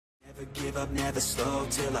Never give up, never slow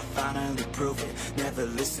till I finally prove it. Never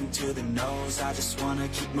listen to the no's, I just wanna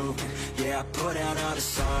keep moving. Yeah, I put out all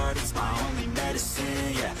this art, it's my only medicine.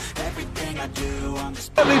 Yeah, everything I do, I'm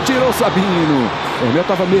just... Ele tirou Sabino. O Hermel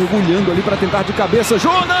estava mergulhando ali para tentar de cabeça.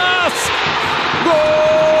 Jonas! Gol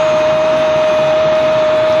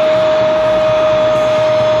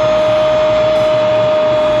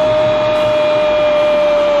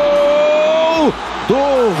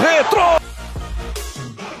do Retro!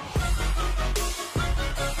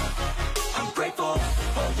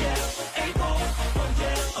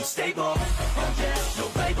 Stable, oh yeah, no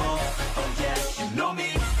label, oh yeah, you know me,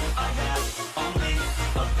 I have only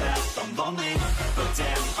a path, I'm lonely, but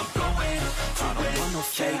damn, I'm going to win. I don't want no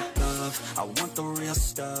fake love, I want the real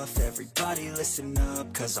stuff. Everybody listen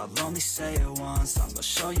up, cause I'll only say it once. I'm gonna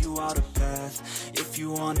show you all the path, if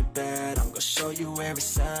you want it bad. I'm gonna show you every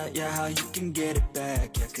side, yeah, how you can get it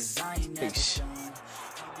back. Yeah, cause I ain't never done.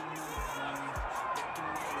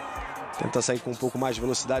 Tenta sair com um pouco mais de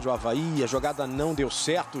velocidade o Al-Wahda, a jogada não deu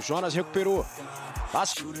certo, o Jonas recuperou.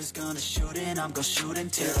 Passa.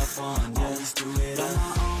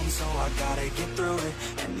 So I gotta get through it,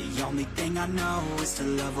 and the only thing I know is to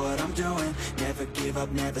love what I'm doing. Never give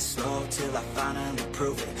up, never slow till I finally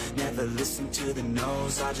prove it. Never listen to the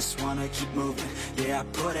no's, I just wanna keep moving. Yeah, I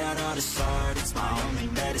put out all this art, it's my only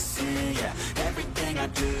medicine. Yeah, everything I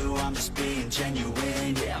do, I'm just being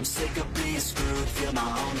genuine. Yeah, I'm sick of being screwed, feel my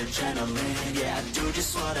own adrenaline. Yeah, I do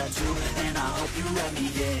just what I do, and I hope you let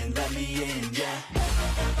me in, yeah.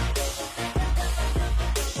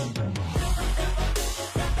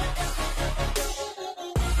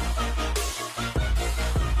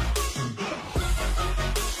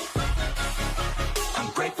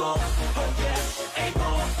 Oh yeah,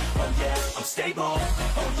 able, oh yeah, I'm stable,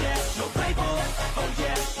 oh yeah, no label, oh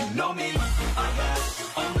yeah, you know me, I have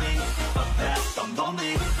only a path, I'm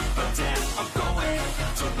lonely, but damn, I'm going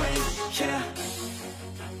to win, yeah.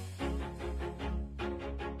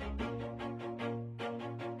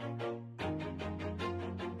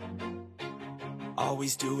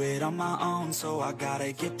 Always do it on my own, so I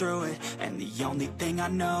gotta get through it. And the only thing I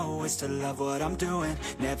know is to love what I'm doing.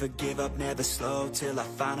 Never give up, never slow till I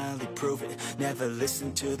finally prove it. Never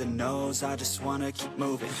listen to the no's, I just wanna keep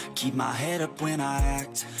moving. Keep my head up when I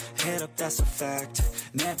act, head up, that's a fact.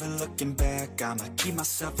 Never looking back, I'ma keep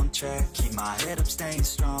myself on track. Keep my head up, staying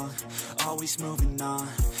strong, always moving on.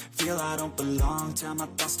 Feel I don't belong, tell my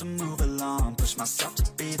thoughts to move along. Push myself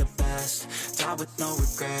to be the best, die with no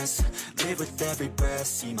regrets. Live with every breath,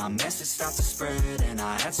 see my message start to spread. And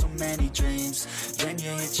I had so many dreams, then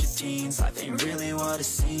you hit your teens. Life ain't really what it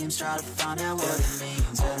seems, try to find out what it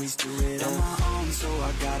means. Always do it on my own, so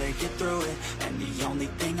I gotta get through it. And the only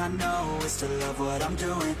thing I know is to love what I'm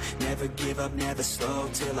doing. Never give up, never slow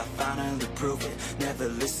till I finally prove it. Never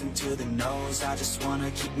listen to the no's, I just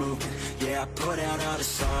wanna keep moving. Yeah, I put out all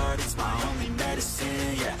this art, it's my only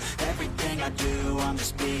medicine. Yeah, everything I do, I'm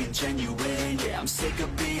just being genuine. Yeah, I'm sick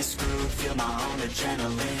of being screwed, feel my own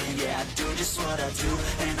adrenaline. Yeah, I do just what I do,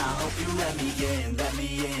 and I hope you let me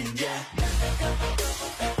in, yeah.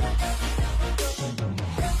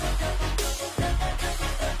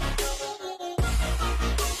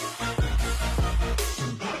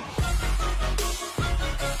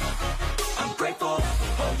 I'm grateful,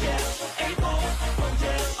 oh yeah, able, oh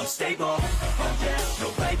yeah, I'm stable, oh yeah, no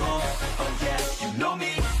label, oh yeah, you know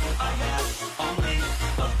me, I have only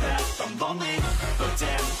a path, I'm lonely, but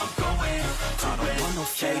damn, I'm going to win. I don't want no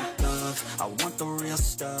fake love, I want the real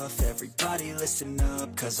stuff. Everybody listen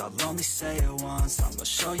up, cause I'll only say it once. I'm gonna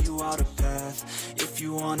show you all the path, if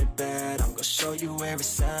you want it bad. I'm gonna show you every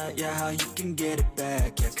side, yeah, how you can get it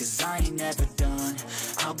back. Yeah, cause I ain't never done,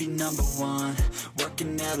 I'll be number one.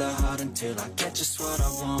 Working hella hard until I get just what I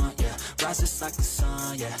want, yeah. Rises like the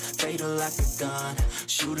sun, yeah, fatal like a gun.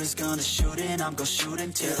 Shooter's gonna shoot and I'm gonna shoot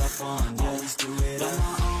until I fall. Always do it on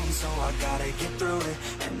my own, so I gotta get through it.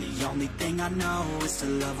 And the only thing I know is to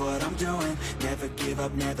love what I'm doing. Never give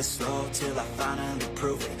up, never slow till I finally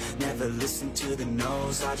prove it. Never listen to the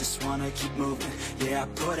no's, I just wanna keep moving. Yeah, I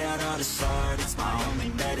put out all this art, it's my only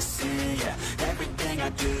medicine. Yeah, everything I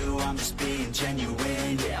do, I'm just being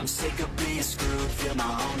genuine. Yeah, I'm sick of being screwed, feel my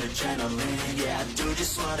own adrenaline. Yeah, I do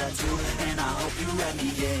just what I do, and I hope you let me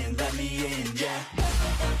in, yeah.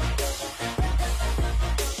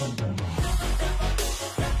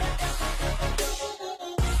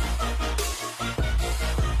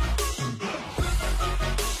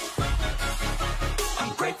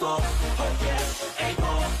 Grateful, oh yeah,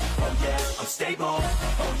 able, oh yeah, I'm stable,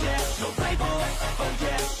 oh yeah, no label, oh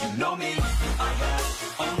yeah, you know me, I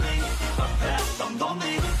have only a path, I'm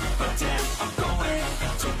lonely,